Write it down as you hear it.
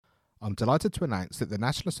I'm delighted to announce that the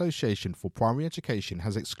National Association for Primary Education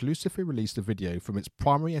has exclusively released a video from its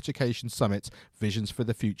Primary Education Summit, Visions for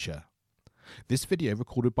the Future. This video,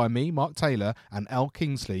 recorded by me, Mark Taylor, and Elle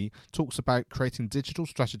Kingsley, talks about creating digital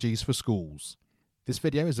strategies for schools. This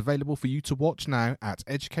video is available for you to watch now at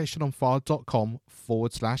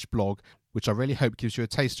educationonfire.com/blog, which I really hope gives you a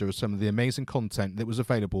taster of some of the amazing content that was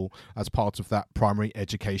available as part of that Primary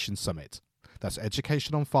Education Summit. That's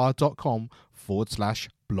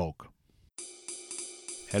educationonfire.com/blog.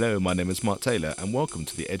 Hello, my name is Mark Taylor, and welcome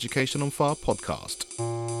to the Education on Fire podcast.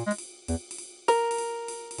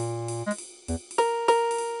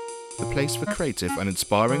 The place for creative and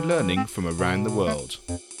inspiring learning from around the world.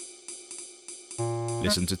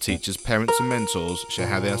 Listen to teachers, parents and mentors share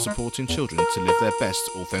how they are supporting children to live their best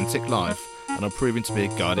authentic life and are proving to be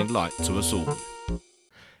a guiding light to us all.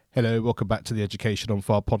 Hello, welcome back to the Education on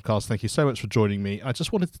Fire podcast. Thank you so much for joining me. I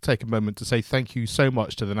just wanted to take a moment to say thank you so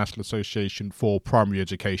much to the National Association for Primary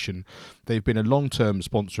Education. They've been a long-term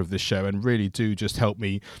sponsor of this show and really do just help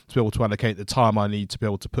me to be able to allocate the time I need to be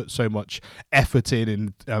able to put so much effort in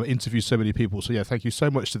and interview so many people. So yeah, thank you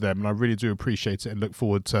so much to them, and I really do appreciate it and look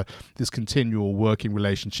forward to this continual working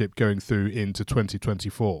relationship going through into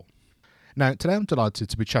 2024. Now, today I'm delighted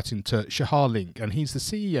to be chatting to Shahar, and he's the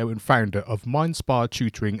CEO and founder of Mindspire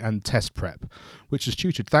Tutoring and Test Prep, which has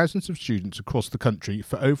tutored thousands of students across the country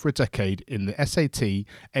for over a decade in the SAT,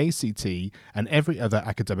 ACT, and every other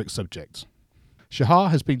academic subject.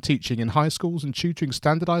 Shahar has been teaching in high schools and tutoring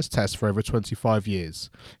standardised tests for over 25 years.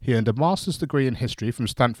 He earned a master's degree in history from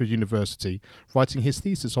Stanford University, writing his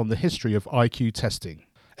thesis on the history of IQ testing.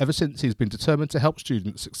 Ever since, he's been determined to help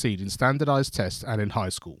students succeed in standardised tests and in high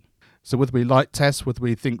school. So whether we like tests, whether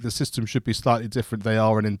we think the system should be slightly different, they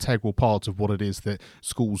are an integral part of what it is that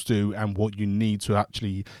schools do and what you need to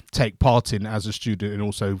actually take part in as a student, and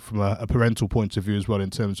also from a parental point of view as well in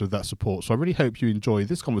terms of that support. So I really hope you enjoy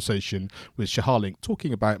this conversation with Shahar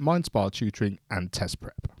talking about Mindspire Tutoring and Test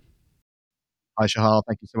Prep. Hi Shahar,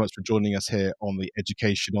 thank you so much for joining us here on the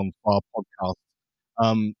Education on Fire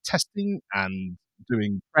podcast. Testing and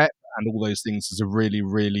doing prep and all those things is a really,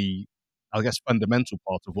 I guess, fundamental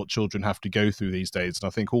part of what children have to go through these days. And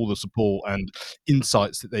I think all the support and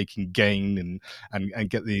insights that they can gain and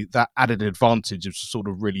get that added advantage of sort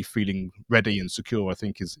of really feeling ready and secure, I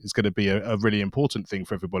think is going to be a really important thing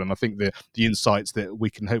for everybody. And I think the insights that we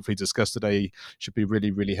can hopefully discuss today should be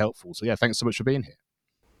really helpful. So yeah, thanks so much for being here.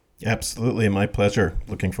 Absolutely, my pleasure.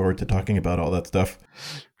 Looking forward to talking about all that stuff.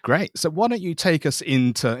 Great. So why don't you take us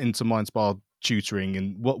into Mindspire Tutoring,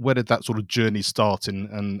 and where did that sort of journey start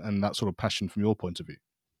and that sort of passion from your point of view?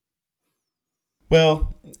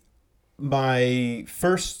 Well, my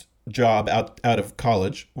first job out of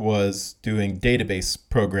college was doing database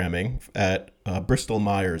programming at Bristol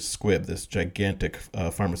Myers Squibb, this gigantic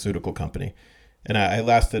pharmaceutical company. And I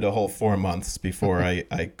lasted a whole 4 months before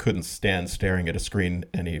I couldn't stand staring at a screen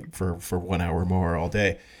for 1 hour more all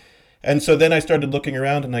day. And so then I started looking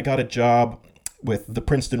around and I got a job with the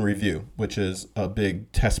Princeton Review, which is a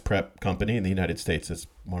big test prep company in the United States. It's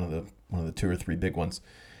one of the 2 or 3 big ones.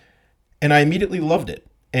 And I immediately loved it.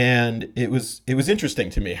 And it was interesting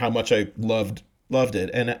to me how much I loved it.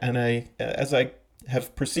 And I, as I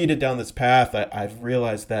have proceeded down this path, I've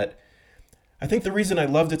realized that I think the reason I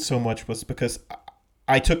loved it so much was because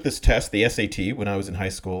I took this test, the SAT, when I was in high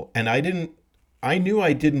school, and I knew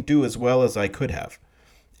I didn't do as well as I could have.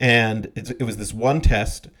 And it was this one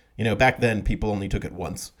test. You know, back then people only took it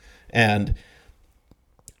once, and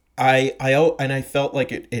I felt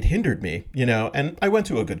like it hindered me. You know, and I went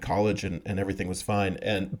to a good college and everything was fine.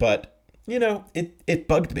 But you know, it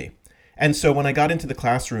bugged me. And so when I got into the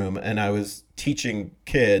classroom and I was teaching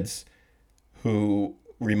kids who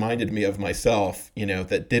reminded me of myself, you know,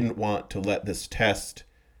 that didn't want to let this test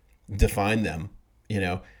define them, you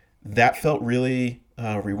know, that felt really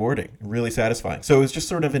rewarding, really satisfying. So it was just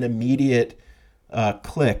sort of an immediate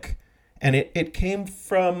click, and it came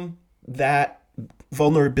from that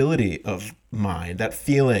vulnerability of mine, that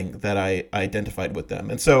feeling that I identified with them.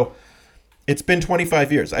 And so it's been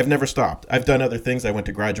 25 years. I've never stopped. I've done other things. I went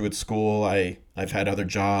to graduate school. I've had other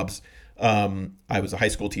jobs. I was a high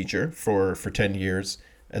school teacher for 10 years.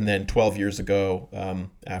 And then 12 years ago,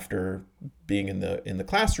 after being in the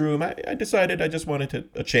classroom, I decided I just wanted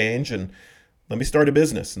a change, and let me start a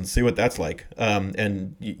business and see what that's like, and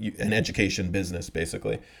an education business,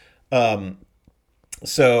 basically.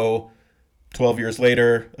 So 12 years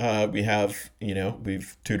later,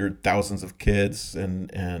 we've tutored thousands of kids and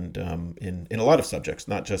in a lot of subjects,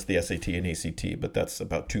 not just the SAT and ACT, but that's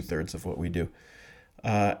about 2/3 of what we do.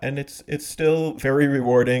 And it's still very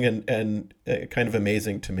rewarding and kind of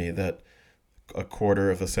amazing to me that a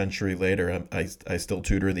quarter of a century later, I still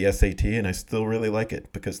tutor the SAT, and I still really like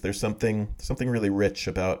it because there's something really rich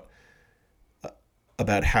about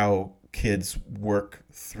how kids work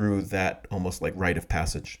through that almost like rite of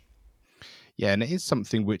passage. Yeah, and it is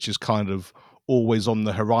something which is kind of always on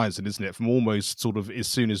the horizon, isn't it? From almost sort of as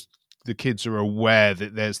soon as the kids are aware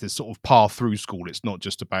that there's this sort of path through school, it's not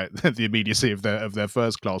just about the immediacy of their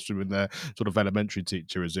first classroom and their sort of elementary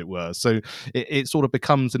teacher, as it were. So it sort of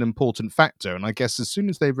becomes an important factor. And I guess as soon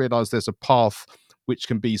as they realise there's a path which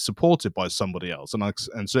can be supported by somebody else,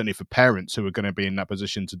 and certainly for parents who are going to be in that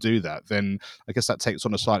position to do that, then I guess that takes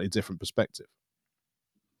on a slightly different perspective.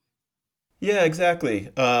 Yeah, exactly.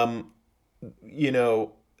 You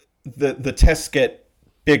know, the tests get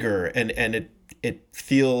bigger, and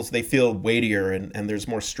they feel weightier, and there's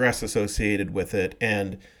more stress associated with it,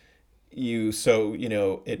 and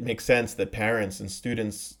it makes sense that parents and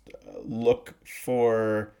students look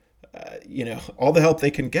for all the help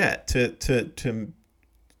they can get to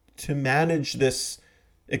manage this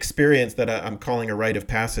experience that I'm calling a rite of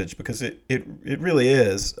passage, because it really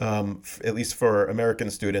is, at least for American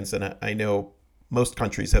students. And I know most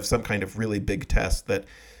countries have some kind of really big test that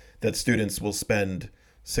students will spend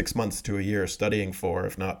 6 months to a year studying for,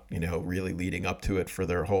 if not, really leading up to it for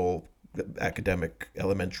their whole academic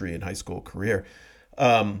elementary and high school career.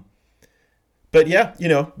 But yeah,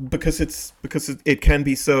 because it can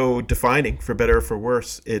be so defining, for better or for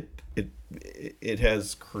worse. It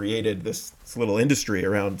has created this little industry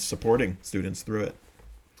around supporting students through it.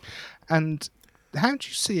 And how do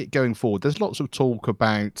you see it going forward? There's lots of talk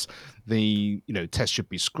about the test should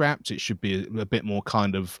be scrapped. It should be a bit more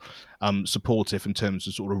kind of supportive in terms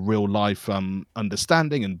of sort of real life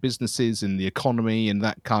understanding and businesses and the economy and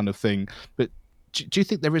that kind of thing. But do you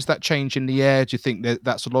think there is that change in the air? Do you think that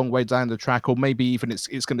that's a long way down the track, or maybe even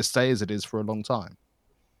it's going to stay as it is for a long time?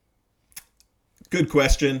 Good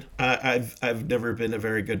question. I've never been a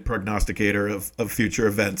very good prognosticator of future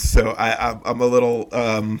events, so I'm a little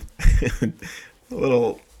a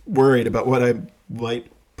little worried about what I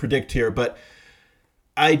might predict here. But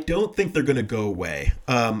I don't think they're going to go away.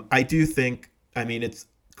 I do think. I mean, it's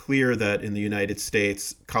clear that in the United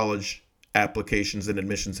States, college applications and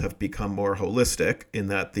admissions have become more holistic, in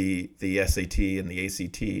that the SAT and the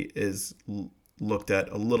ACT is looked at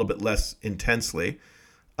a little bit less intensely.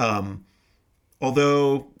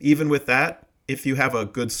 Although, even with that, if you have a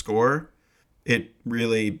good score, it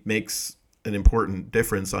really makes an important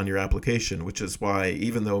difference on your application, which is why,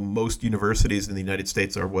 even though most universities in the United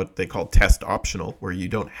States are what they call test optional, where you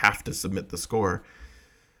don't have to submit the score,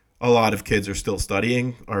 a lot of kids are still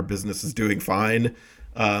studying. Our business is doing fine.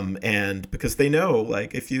 And because they know,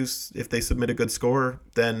 like, if they submit a good score,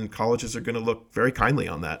 then colleges are going to look very kindly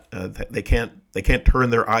on that. They can't turn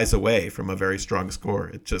their eyes away from a very strong score.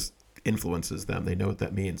 It just influences them. They know what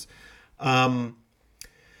that means. I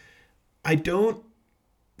don't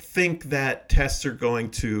think that tests are going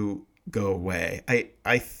to go away.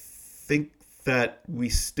 I think that we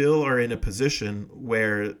still are in a position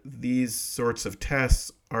where these sorts of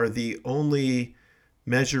tests are the only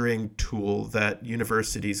measuring tool that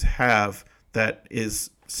universities have that is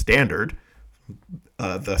standard,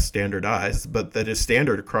 thus standardized, but that is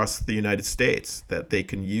standard across the United States, that they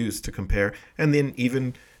can use to compare. And then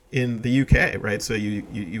even in the UK, right? So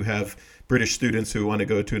you have British students who want to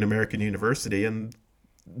go to an American university, and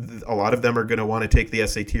a lot of them are going to want to take the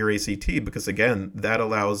SAT or ACT, because, again, that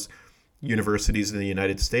allows universities in the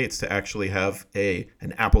United States to actually have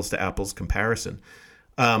an apples to apples comparison.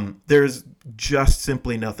 There's just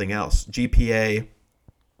simply nothing else. GPA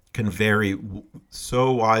can vary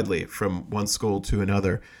so widely from one school to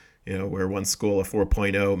another, where one school a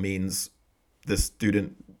 4.0 means the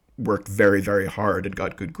student worked very, very hard and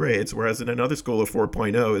got good grades, whereas in another school a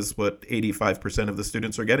 4.0 is what 85% of the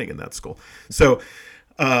students are getting in that school. So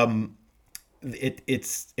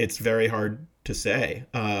it's very hard to say.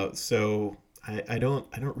 So I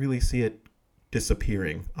don't really see it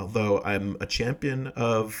disappearing, although I'm a champion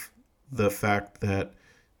of the fact that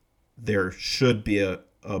there should be a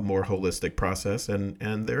more holistic process,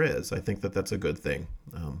 and there is. I think that that's a good thing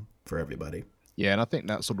for everybody. Yeah, and I think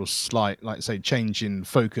that sort of slight, like say, change in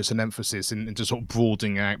focus and emphasis into sort of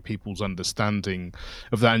broadening out people's understanding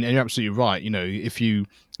of that. And you're absolutely right. If you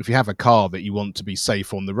if you have a car that you want to be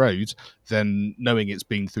safe on the road, then knowing it's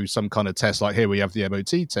been through some kind of test, like here we have the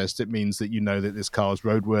MOT test, it means that you know that this car is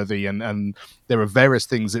roadworthy, and there are various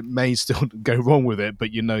things that may still go wrong with it,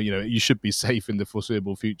 but you know you should be safe in the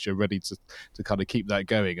foreseeable future, ready to kind of keep that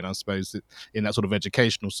going. And I suppose that in that sort of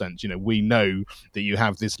educational sense, we know that you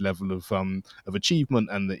have this level of achievement,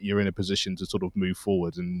 and that you're in a position to sort of move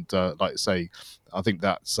forward. And like I say, I think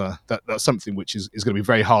that's something which is going to be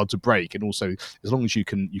very hard to break, and also as long as you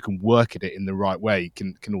can work at it in the right way,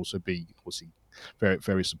 can also be obviously very,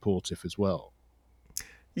 very supportive as well.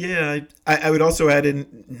 Yeah, I would also add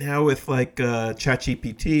in now with like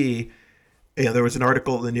ChatGPT. There was an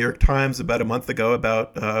article in the New York Times about a month ago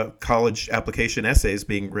about college application essays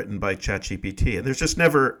being written by ChatGPT, and there's just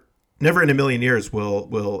never in a million years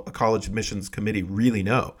will a college admissions committee really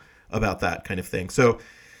know about that kind of thing. So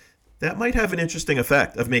that might have an interesting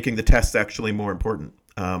effect of making the test actually more important,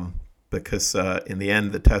 because in the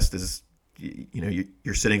end, the test is,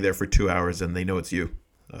 you're sitting there for 2 hours and they know it's you.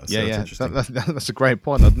 That's a great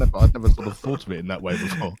point. I'd never sort of thought of it in that way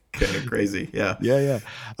before. Kind of crazy, yeah.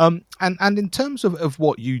 And in terms of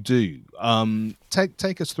what you do,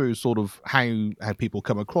 take us through sort of how people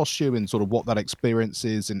come across you, and sort of what that experience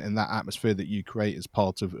is, and that atmosphere that you create as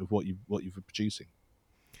part of what you're producing.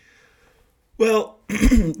 Well,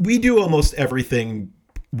 we do almost everything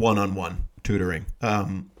one-on-one tutoring.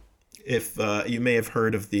 If you may have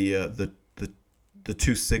heard of the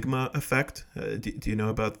 2 sigma effect. Do you know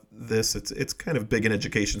about this? It's kind of big in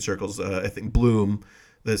education circles. I think Bloom,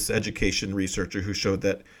 this education researcher who showed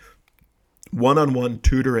that one-on-one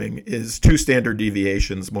tutoring is 2 standard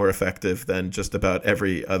deviations more effective than just about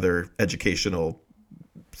every other educational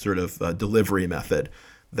sort of delivery method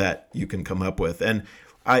that you can come up with. And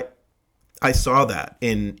I saw that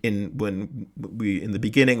in when we in the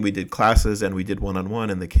beginning we did classes and we did one-on-one,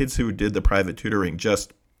 and the kids who did the private tutoring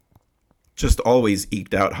just always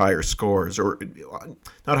eked out higher scores, or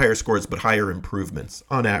not higher scores, but higher improvements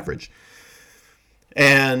on average.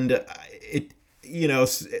 And it,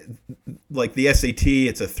 like the SAT,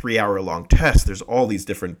 it's a 3-hour long test. There's all these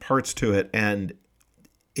different parts to it, and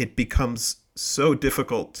it becomes so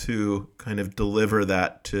difficult to kind of deliver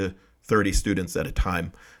that to 30 students at a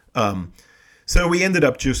time. So we ended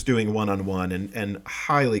up just doing one-on-one and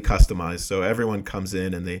highly customized. So everyone comes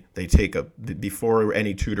in and they take before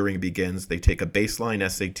any tutoring begins, they take a baseline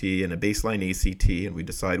SAT and a baseline ACT, and we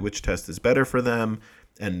decide which test is better for them,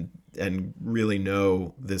 and really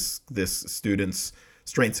know this student's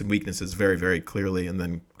strengths and weaknesses very, very clearly, and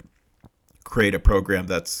then create a program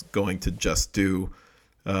that's going to just do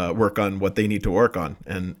work on what they need to work on,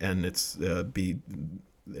 and it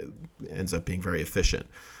ends up being very efficient.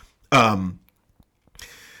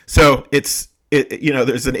 So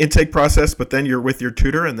there's an intake process, but then you're with your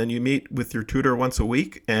tutor, and then you meet with your tutor once a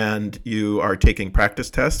week, and you are taking practice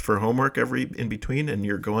tests for homework in between, and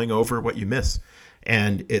you're going over what you miss.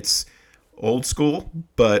 And it's old school,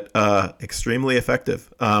 but extremely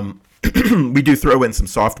effective. We do throw in some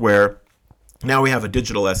software. Now we have a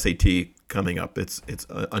digital SAT coming up. It's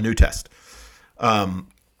a new test.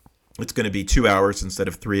 It's going to be 2 hours instead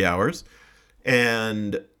of 3 hours,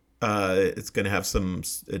 and it's going to have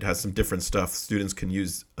it has some different stuff. Students can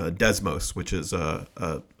use Desmos, which is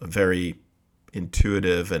a very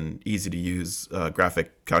intuitive and easy to use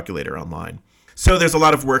graphic calculator online. So there's a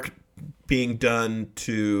lot of work being done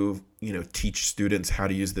to teach students how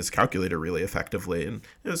to use this calculator really effectively, and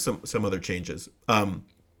there's some other changes.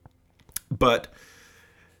 But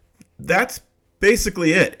that's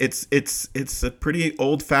basically it. It's a pretty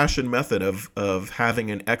old-fashioned method of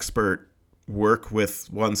having an expert work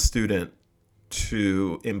with one student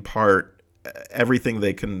to impart everything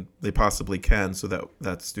they possibly can, so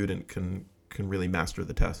that student can really master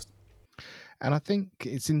the test. And I think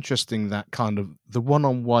it's interesting that kind of the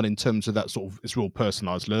one-on-one, in terms of that sort of, it's real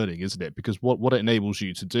personalized learning, isn't it? Because what it enables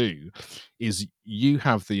you to do is you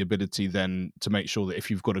have the ability then to make sure that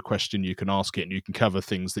if you've got a question, you can ask it and you can cover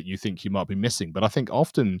things that you think you might be missing. But I think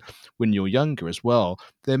often when you're younger as well,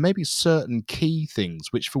 there may be certain key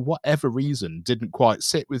things which for whatever reason didn't quite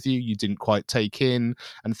sit with you, you didn't quite take in,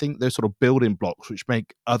 and think those sort of building blocks which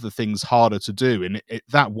make other things harder to do. And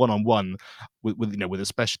that one-on-one with a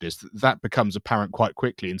specialist, that becomes apparent quite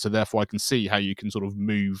quickly, and so therefore I can see how you can sort of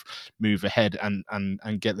move ahead and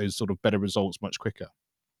get those sort of better results much quicker.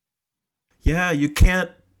 Yeah, you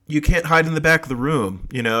can't hide in the back of the room,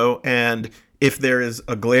 and if there is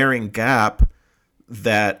a glaring gap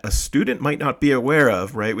that a student might not be aware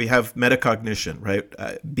of, right? We have metacognition, right?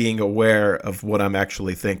 Being aware of what I'm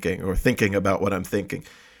actually thinking, or thinking about what I'm thinking.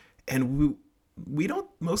 And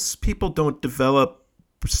most people don't develop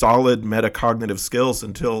solid metacognitive skills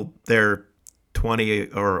until they're 20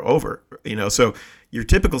 or over. So your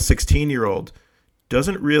typical 16-year-old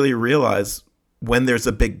doesn't really realize when there's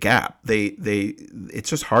a big gap. It's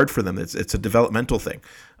just hard for them. It's a developmental thing.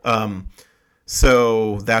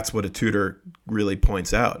 So that's what a tutor really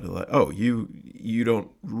points out. Like, oh, you don't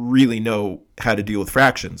really know how to deal with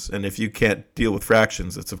fractions. And if you can't deal with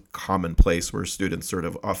fractions, it's a common place where students sort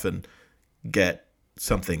of often get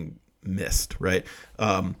something missed, right?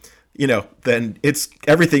 Then it's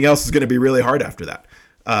everything else is going to be really hard after that.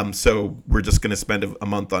 So we're just going to spend a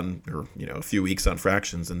month on, or a few weeks on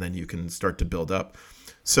fractions, and then you can start to build up.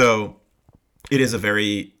 So it is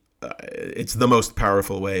it's the most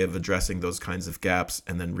powerful way of addressing those kinds of gaps,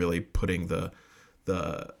 and then really putting the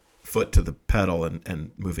foot to the pedal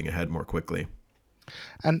and moving ahead more quickly.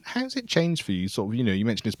 And how's it changed for you? Sort of, you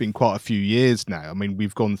mentioned it's been quite a few years now. I mean,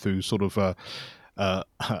 we've gone through sort of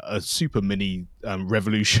a super mini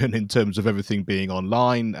revolution in terms of everything being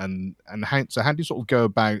online, and how do you sort of go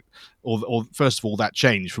about, or first of all, that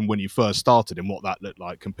change from when you first started and what that looked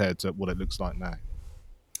like compared to what it looks like now?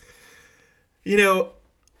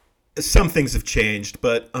 Some things have changed,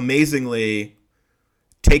 but amazingly,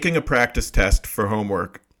 taking a practice test for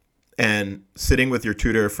homework and sitting with your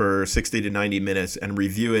tutor for 60 to 90 minutes and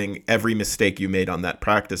reviewing every mistake you made on that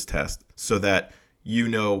practice test so that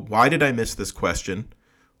why did I miss this question?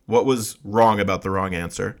 What was wrong about the wrong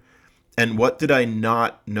answer? And what did I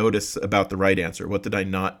not notice about the right answer? What did I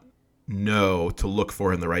not know to look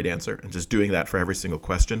for in the right answer? And just doing that for every single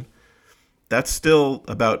question. That's still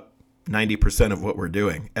about 90% of what we're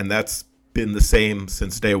doing. And that's been the same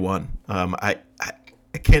since day one. I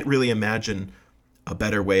can't really imagine a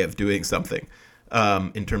better way of doing something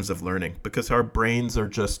in terms of learning, because our brains are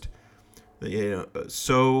just,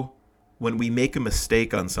 so when we make a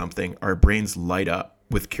mistake on something, our brains light up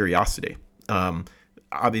with curiosity.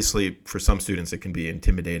 Obviously, for some students, it can be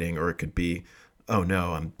intimidating, or it could be, oh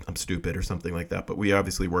no, I'm stupid or something like that. But we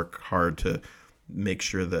obviously work hard to make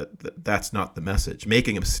sure that that's not the message.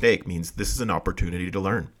 Making a mistake means this is an opportunity to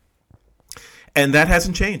learn. And that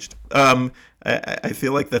hasn't changed. I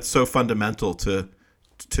feel like that's so fundamental to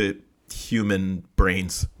human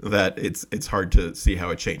brains that it's hard to see how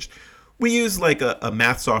it changed. We use like a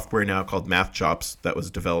math software now called Math Chops that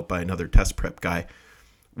was developed by another test prep guy,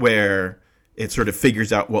 where it sort of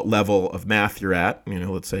figures out what level of math you're at.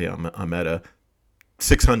 Let's say I'm at a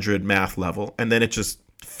 600 math level, and then it just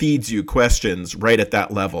feeds you questions right at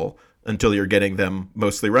that level until you're getting them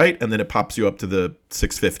mostly right, and then it pops you up to the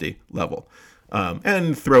 650 level,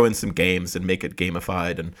 and throw in some games and make it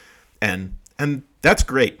gamified, and that's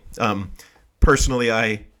great. Personally,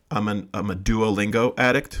 I'm a Duolingo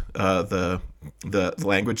addict, the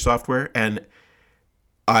language software, and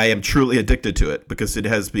I am truly addicted to it because it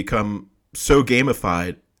has become so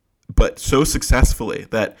gamified, but so successfully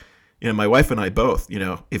that my wife and I both,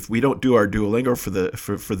 if we don't do our Duolingo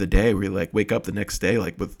for the day, we like wake up the next day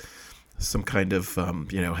like with some kind of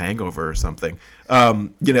hangover or something.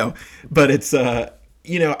 But it's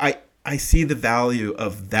I see the value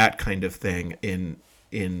of that kind of thing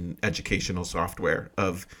in educational software,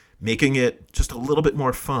 of making it just a little bit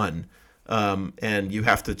more fun. And you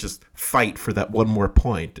have to just fight for that one more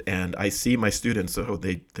point. And I see my students,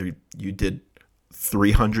 you did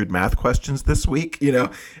 300 math questions this week,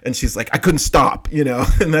 and she's like, I couldn't stop,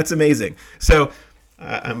 and that's amazing. So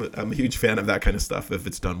I'm a huge fan of that kind of stuff if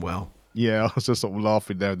it's done well. Yeah, I was just sort of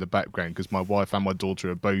laughing there in the background because my wife and my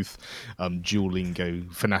daughter are both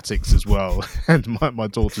Duolingo fanatics as well. And my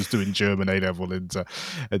daughter's doing German A-level,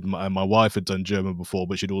 and my wife had done German before,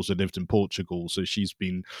 but she'd also lived in Portugal. So she's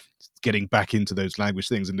been getting back into those language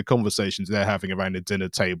things, and the conversations they're having around a dinner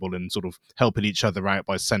table and sort of helping each other out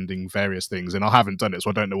by sending various things. And I haven't done it, so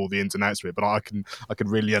I don't know all the ins and outs of it, but I can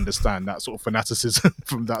really understand that sort of fanaticism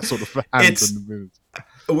from that sort of hands and moves.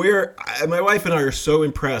 My wife and I are so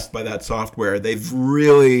impressed by that software. They've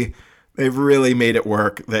really made it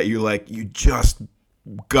work that you just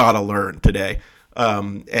gotta learn today.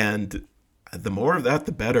 And the more of that,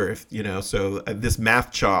 the better. So this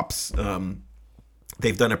Math Chops,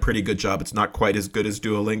 they've done a pretty good job. It's not quite as good as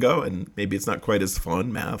Duolingo, and maybe it's not quite as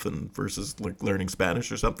fun, math and versus learning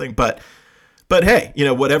Spanish or something. But hey,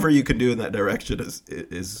 whatever you can do in that direction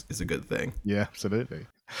is a good thing. Yeah, absolutely.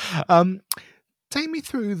 Take me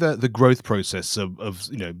through the growth process of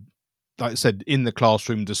like I said, in the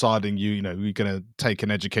classroom, deciding you're going to take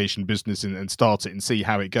an education business and start it and see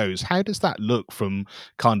how it goes. How does that look from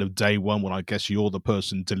kind of day one, when I guess you're the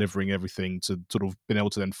person delivering everything, to sort of being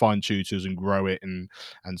able to then find tutors and grow it and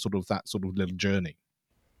sort of that sort of little journey?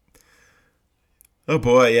 Oh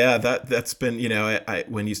boy, yeah, that's been, I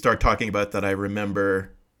when you start talking about that, I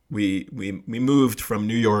remember we moved from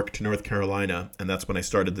New York to North Carolina, and that's when I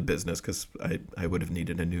started the business because I would have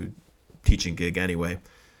needed a new teaching gig anyway.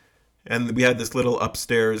 And we had this little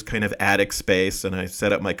upstairs kind of attic space, and I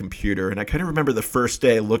set up my computer, and I kind of remember the first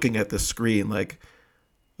day looking at the screen like,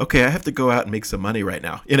 okay, I have to go out and make some money right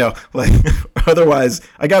now, like otherwise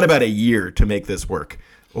I got about a year to make this work,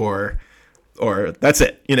 or that's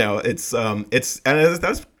it. And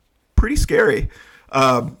that's pretty scary.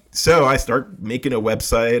 So I start making a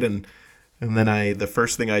website, and then the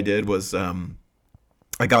first thing I did was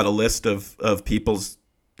I got a list of people's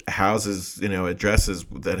houses, addresses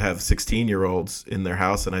that have 16-year-olds in their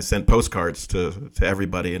house, and I sent postcards to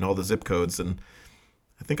everybody and all the zip codes, and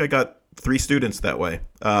I think I got 3 students that way.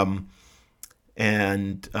 And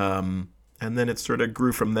then it sort of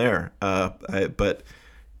grew from there. But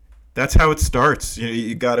that's how it starts.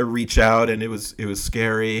 You got to reach out, and it was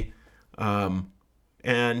scary. And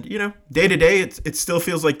day to day, it still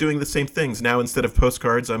feels like doing the same things. Now instead of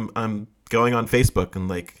postcards, I'm going on Facebook and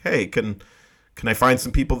like, hey, can I find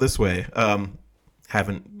some people this way?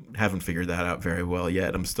 Haven't figured that out very well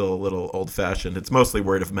yet. I'm still a little old fashioned. It's mostly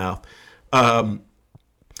word of mouth.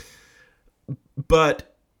 But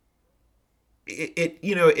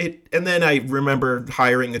and then I remember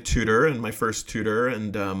hiring a tutor, and my first tutor,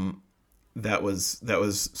 and that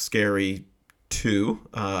was scary too.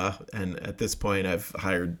 And at this point, I've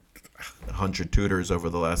hired 100 tutors over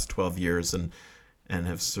the last 12 years, and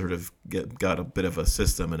have sort of got a bit of a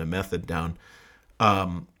system and a method down.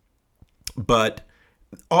 But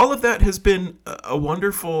all of that has been a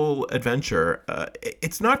wonderful adventure.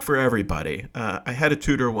 It's not for everybody. I had a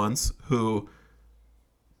tutor once who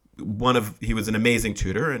he was an amazing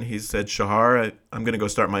tutor, and he said, Shahar, I'm going to go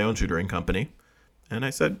start my own tutoring company. And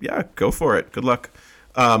I said, yeah, go for it. Good luck.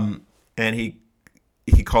 And he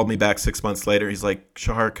called me back 6 months later. He's like,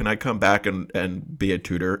 Shahar, can I come back and be a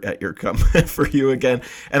tutor at your company for you again?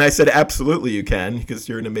 And I said, absolutely you can, because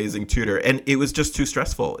you're an amazing tutor. And it was just too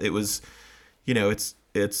stressful. It was, it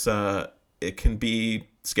can be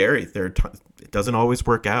scary. It doesn't always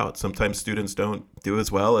work out. Sometimes students don't do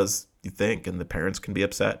as well as you think, and the parents can be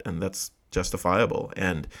upset, and that's justifiable.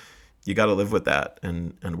 And you got to live with that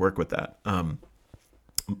and work with that.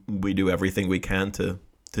 We do everything we can to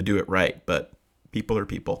do it right, but people are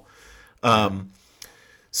people. But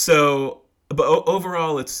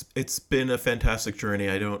overall, it's been a fantastic journey.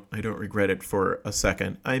 I don't regret it for a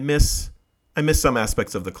second. I miss some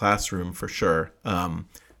aspects of the classroom for sure.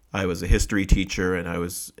 I was a history teacher, and I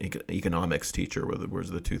was economics teacher, were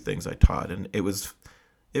the 2 things I taught, and it was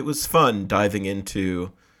fun diving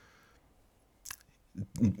into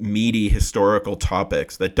meaty historical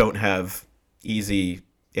topics that don't have easy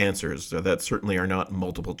answers, or that certainly are not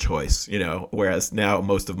multiple choice, whereas now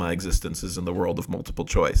most of my existence is in the world of multiple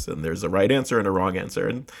choice, and there's a right answer and a wrong answer.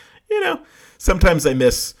 And, sometimes I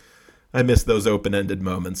miss those open-ended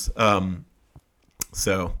moments.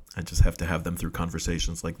 So I just have to have them through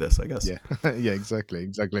conversations like this, I guess. Yeah, yeah, exactly.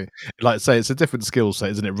 Like I say, it's a different skill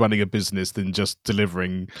set, isn't it? Running a business than just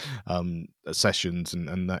delivering sessions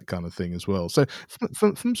and that kind of thing as well. So,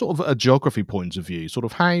 from sort of a geography point of view,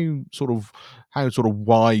 how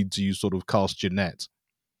wide do you sort of cast your net?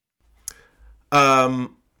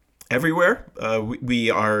 Everywhere. We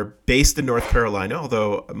are based in North Carolina,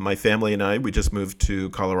 although my family and we just moved to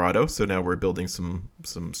Colorado, so now we're building some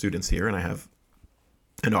students here, and I have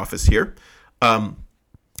an office here.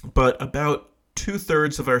 But about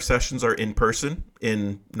 2/3 of our sessions are in person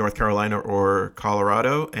in North Carolina or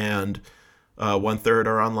Colorado, and 1/3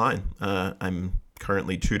 are online. I'm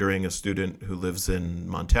currently tutoring a student who lives in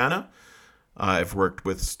Montana. I've worked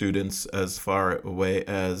with students as far away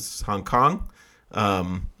as Hong Kong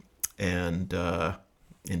and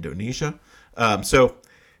Indonesia. So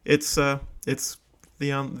it's the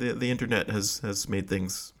internet has made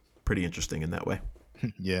things pretty interesting in that way.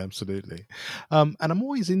 Yeah, absolutely. And I'm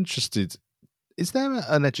always interested, is there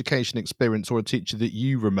an education experience or a teacher that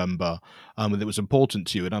you remember that was important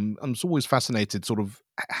to you? And I'm always fascinated, sort of,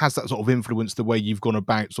 has that sort of influenced the way you've gone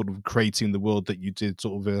about sort of creating the world that you did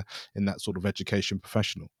sort of in that sort of education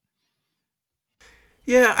professional?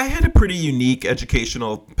 Yeah, I had a pretty unique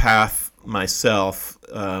educational path myself.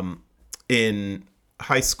 In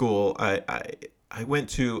high school, I went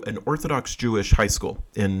to an Orthodox Jewish high school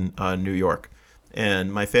in New York.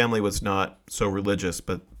 And my family was not so religious,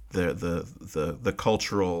 but the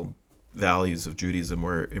cultural values of Judaism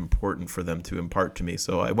were important for them to impart to me.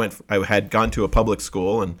 So I had gone to a public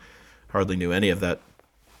school and hardly knew any of that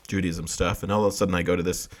Judaism stuff. And all of a sudden I go to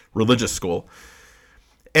this religious school.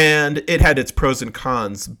 And it had its pros and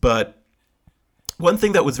cons, but one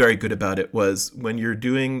thing that was very good about it was when you're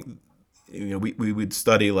doing, we would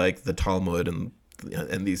study like the Talmud and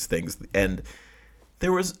these things, and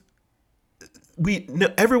there was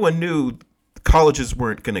everyone knew colleges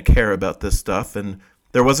weren't going to care about this stuff, and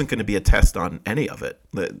there wasn't going to be a test on any of it.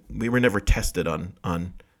 We were never tested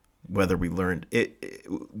on whether we learned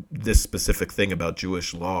this specific thing about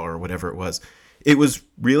Jewish law or whatever it was. It was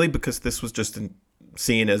really because this was just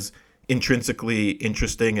seen as intrinsically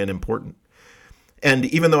interesting and important. And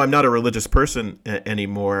even though I'm not a religious person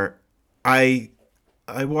anymore, I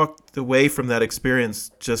walked away from that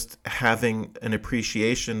experience just having an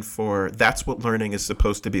appreciation for that's what learning is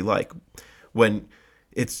supposed to be like, when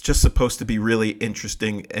it's just supposed to be really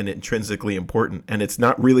interesting and intrinsically important, and it's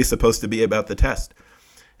not really supposed to be about the test.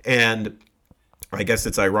 And I guess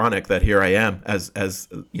it's ironic that here I am as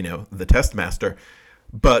the test master,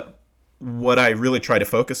 but what I really try to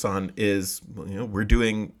focus on is, we're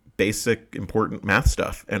doing basic important math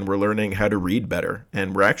stuff, and we're learning how to read better,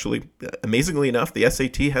 and we're actually, amazingly enough, the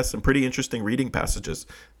SAT has some pretty interesting reading passages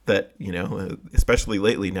that, especially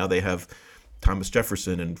lately, now they have Thomas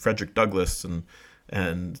Jefferson and Frederick Douglass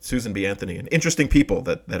and Susan B. Anthony, and interesting people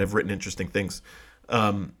that have written interesting things.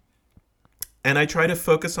 And I try to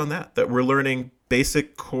focus on that we're learning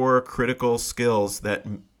basic core critical skills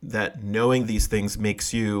that knowing these things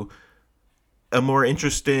makes you a more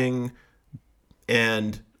interesting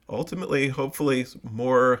and ultimately, hopefully,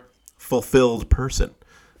 more fulfilled person.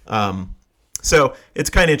 So it's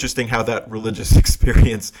kind of interesting how that religious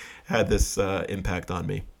experience had this impact on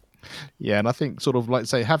me. Yeah, and I think sort of like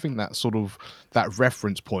say having that sort of that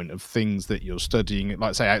reference point of things that you're studying,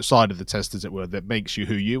 like say outside of the test, as it were, that makes you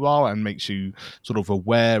who you are and makes you sort of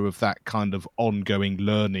aware of that kind of ongoing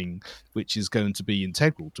learning, which is going to be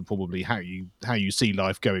integral to probably how you see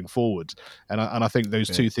life going forward. And I think those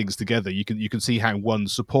two things together, you can see how one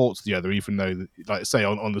supports the other, even though, like say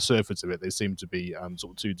on the surface of it, they seem to be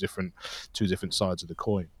sort of two different sides of the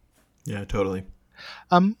coin. Yeah, totally.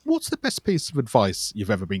 What's the best piece of advice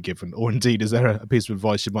you've ever been given? Or indeed, is there a piece of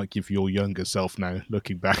advice you might give your younger self now,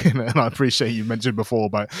 looking back? And I appreciate you mentioned before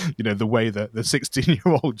about, the way that the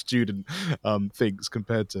 16-year-old student thinks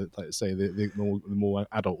compared to, like say, the more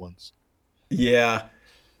adult ones. Yeah.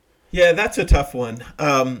 Yeah, that's a tough one.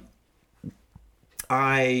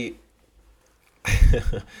 I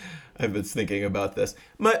I've been thinking about this.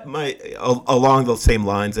 My along the same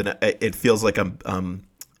lines, and it feels like I'm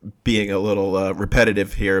being a little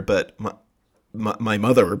repetitive here, but my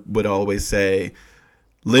mother would always say,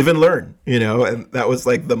 live and learn, and that was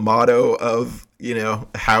like the motto of,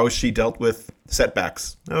 how she dealt with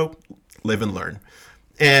setbacks. Oh, live and learn.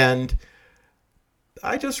 And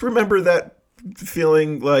I just remember that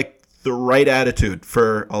feeling like the right attitude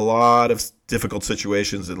for a lot of difficult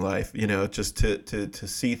situations in life, just to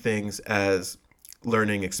see things as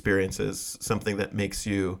learning experiences, something that makes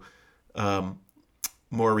you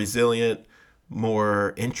more resilient,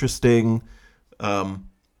 more interesting,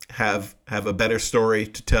 have a better story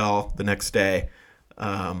to tell the next day.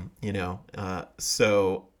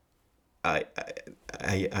 So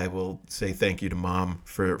I will say thank you to Mom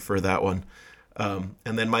for that one. And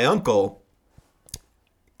then my uncle,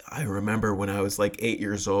 I remember when I was like 8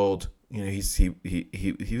 years old, he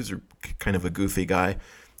was kind of a goofy guy,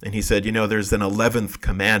 and he said, there's an 11th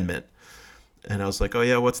commandment. And I was like, oh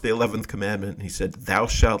yeah, what's the 11th commandment? And he said, thou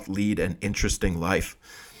shalt lead an interesting life.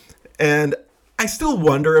 And I still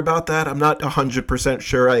wonder about that. I'm not 100%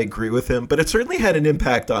 sure I agree with him, but it certainly had an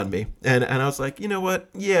impact on me. And I was like, you know what?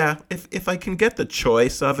 Yeah, if I can get the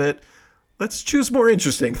choice of it, let's choose more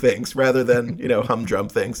interesting things rather than, humdrum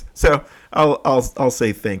things. So I'll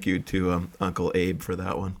say thank you to Uncle Abe for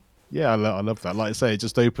that one. Yeah, I love that. Like I say, it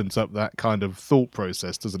just opens up that kind of thought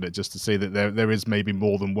process, doesn't it? Just to see that there is maybe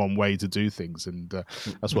more than one way to do things, and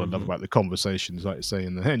that's what I love about the conversations, like you say,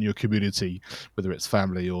 in your community, whether it's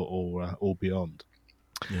family or beyond.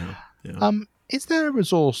 Yeah. Is there a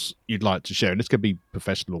resource you'd like to share? And this could be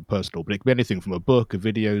professional or personal, but it could be anything from a book, a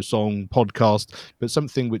video, song, podcast, but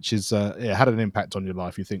something which is had an impact on your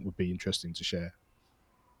life you think would be interesting to share.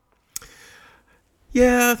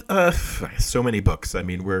 Yeah, so many books. I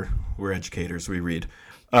mean, we're educators. We read.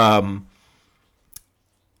 The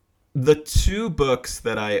two books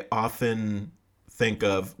that I often think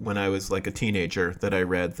of when I was like a teenager that I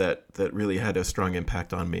read that really had a strong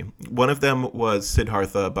impact on me. One of them was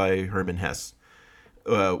Siddhartha by Hermann Hesse,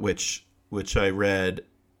 which I read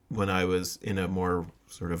when I was in a more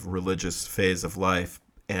sort of religious phase of life,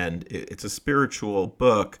 and it's a spiritual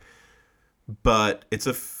book, but it's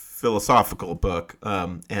a philosophical book,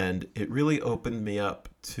 and it really opened me up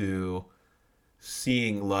to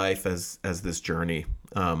seeing life as this journey,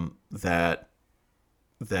 that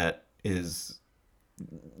that is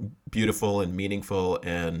beautiful and meaningful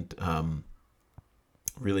and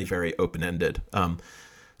really very open-ended.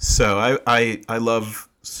 So I love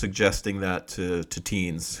suggesting that to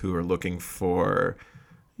teens who are looking for,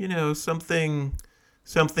 something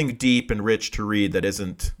deep and rich to read that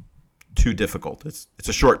isn't too difficult. It's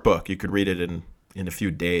a short book. You could read it in a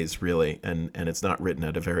few days, really, and it's not written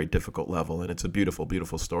at a very difficult level, and it's a beautiful,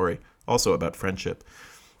 beautiful story, also about friendship.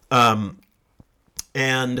 And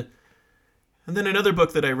then another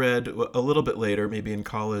book that I read a little bit later, maybe in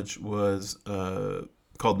college, was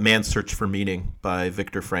called Man's Search for Meaning by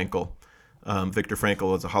Viktor Frankl. Viktor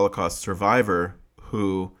Frankl was a Holocaust survivor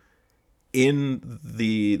who, in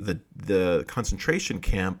the concentration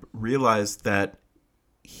camp, realized that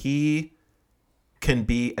he can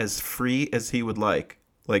be as free as he would like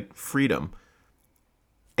freedom,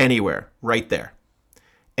 anywhere, right there.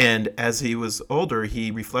 And as he was older,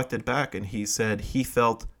 he reflected back and he said he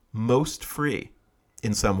felt most free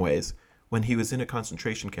in some ways when he was in a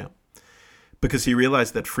concentration camp, because he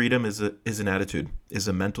realized that freedom is an attitude, is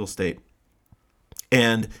a mental state.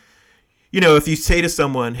 And if you say to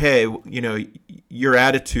someone, hey, your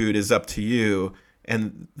attitude is up to you,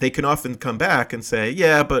 and they can often come back and say,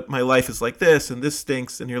 yeah, but my life is like this and this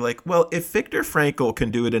stinks. And you're like, well, if Viktor Frankl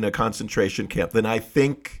can do it in a concentration camp, then I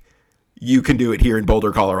think you can do it here in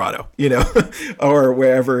Boulder, Colorado, or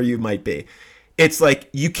wherever you might be. It's like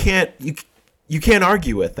you can't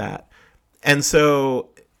argue with that. And so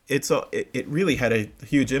it really had a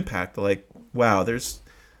huge impact. Like, wow, this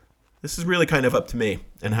is really kind of up to me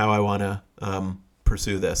and how I want to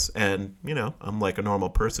pursue this. And I'm like a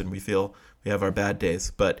normal person. We have our bad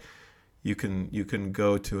days, but you can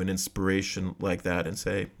go to an inspiration like that and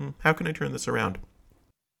say, how can I turn this around?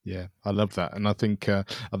 Yeah, I love that, and I think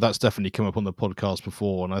that's definitely come up on the podcast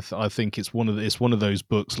before. And I think it's one of those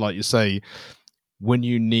books, like you say, when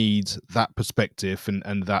you need that perspective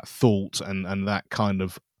and that thought and that kind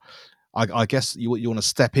of, I guess you want to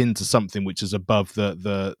step into something which is above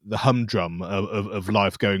the humdrum of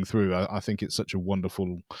life going through. I think it's such a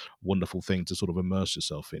wonderful thing to sort of immerse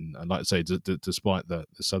yourself in, and like I say, despite the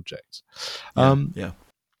subject. Yeah.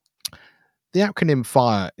 The acronym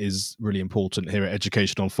FIRE is really important here at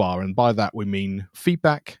Education on Fire, and by that we mean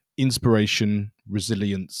feedback, inspiration,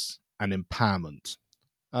 resilience, and empowerment.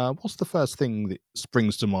 What's the first thing that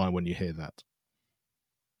springs to mind when you hear that?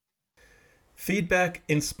 Feedback,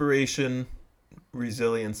 inspiration,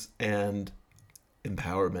 resilience, and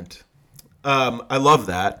empowerment. I love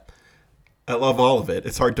that. I love all of it.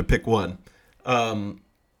 It's hard to pick one. I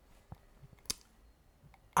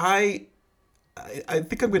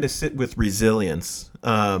think I'm going to sit with resilience,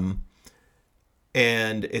 and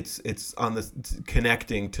it's on this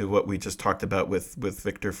connecting to what we just talked about with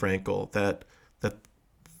Viktor Frankl, that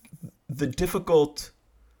the difficult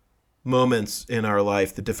moments in our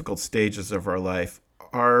life, the difficult stages of our life,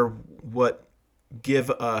 are what give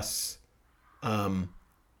us the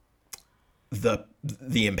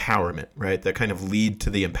empowerment, right? That kind of lead to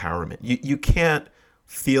the empowerment. You can't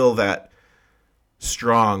feel that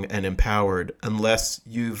strong and empowered unless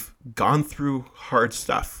you've gone through hard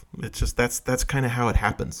stuff. It's just that's kind of how it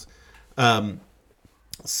happens.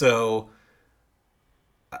 So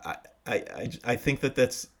I think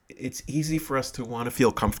that it's easy for us to want to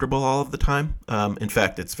feel comfortable all of the time. In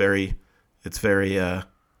fact, it's very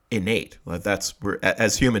innate.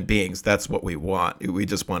 As human beings, that's what we want. We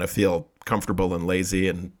just want to feel comfortable and lazy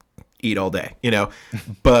and eat all day,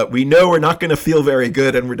 but we know we're not going to feel very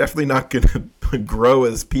good, and we're definitely not going to grow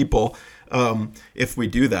as people if we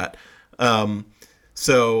do that.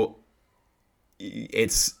 So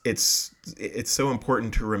it's so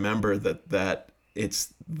important to remember that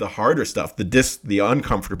it's the harder stuff, the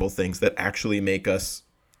uncomfortable things that actually make us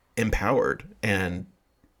empowered and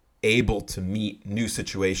able to meet new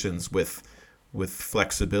situations with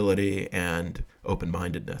flexibility and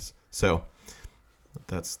open-mindedness. So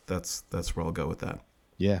that's where I'll go with that.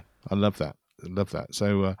 Yeah, I love that.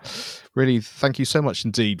 So really, thank you so much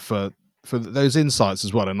indeed for those insights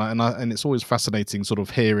as well. And it's always fascinating sort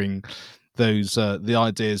of hearing those the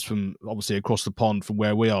ideas from obviously across the pond from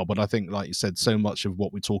where we are. But I think, like you said, so much of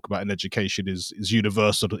what we talk about in education is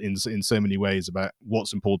universal in so many ways about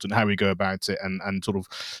what's important, how we go about it, and sort of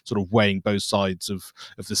weighing both sides of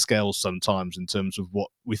the scales sometimes in terms of what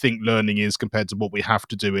we think learning is compared to what we have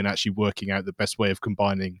to do in actually working out the best way of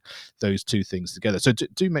combining those two things together. So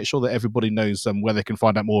do make sure that everybody knows where they can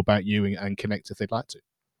find out more about you and connect if they'd like to.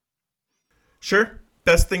 Sure.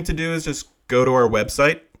 Best thing to do is just go to our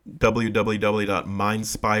website,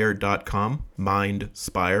 www.mindspire.com.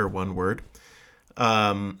 Mindspire, one word.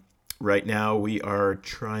 right now we are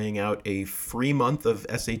trying out a free month of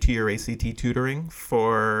SAT or ACT tutoring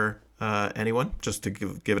for anyone, just to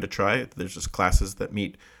give it a try. There's just classes that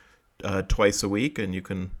meet twice a week, and you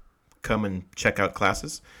can come and check out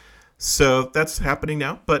classes. So that's happening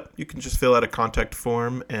now, but you can just fill out a contact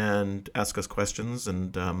form and ask us questions,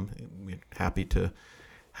 and we're happy to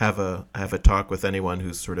have a talk with anyone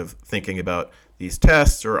who's sort of thinking about these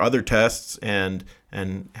tests or other tests and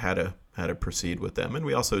how to proceed with them. And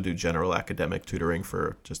we also do general academic tutoring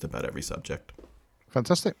for just about every subject.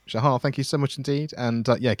 Fantastic. Shahar, thank you so much indeed. And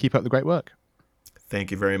keep up the great work. Thank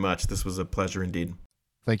you very much. This was a pleasure indeed.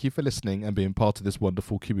 Thank you for listening and being part of this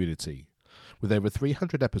wonderful community. With over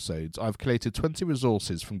 300 episodes, I've collated 20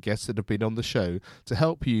 resources from guests that have been on the show to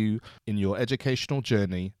help you in your educational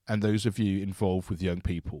journey and those of you involved with young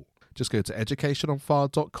people. Just go to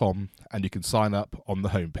educationonfire.com and you can sign up on the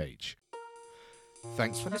homepage.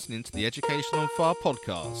 Thanks for listening to the Education on Fire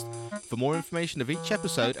podcast. For more information of each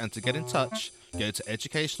episode and to get in touch, go to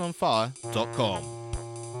educationonfire.com.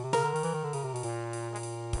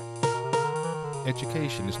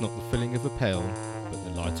 Education is not the filling of a pail, but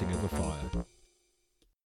the lighting of a fire.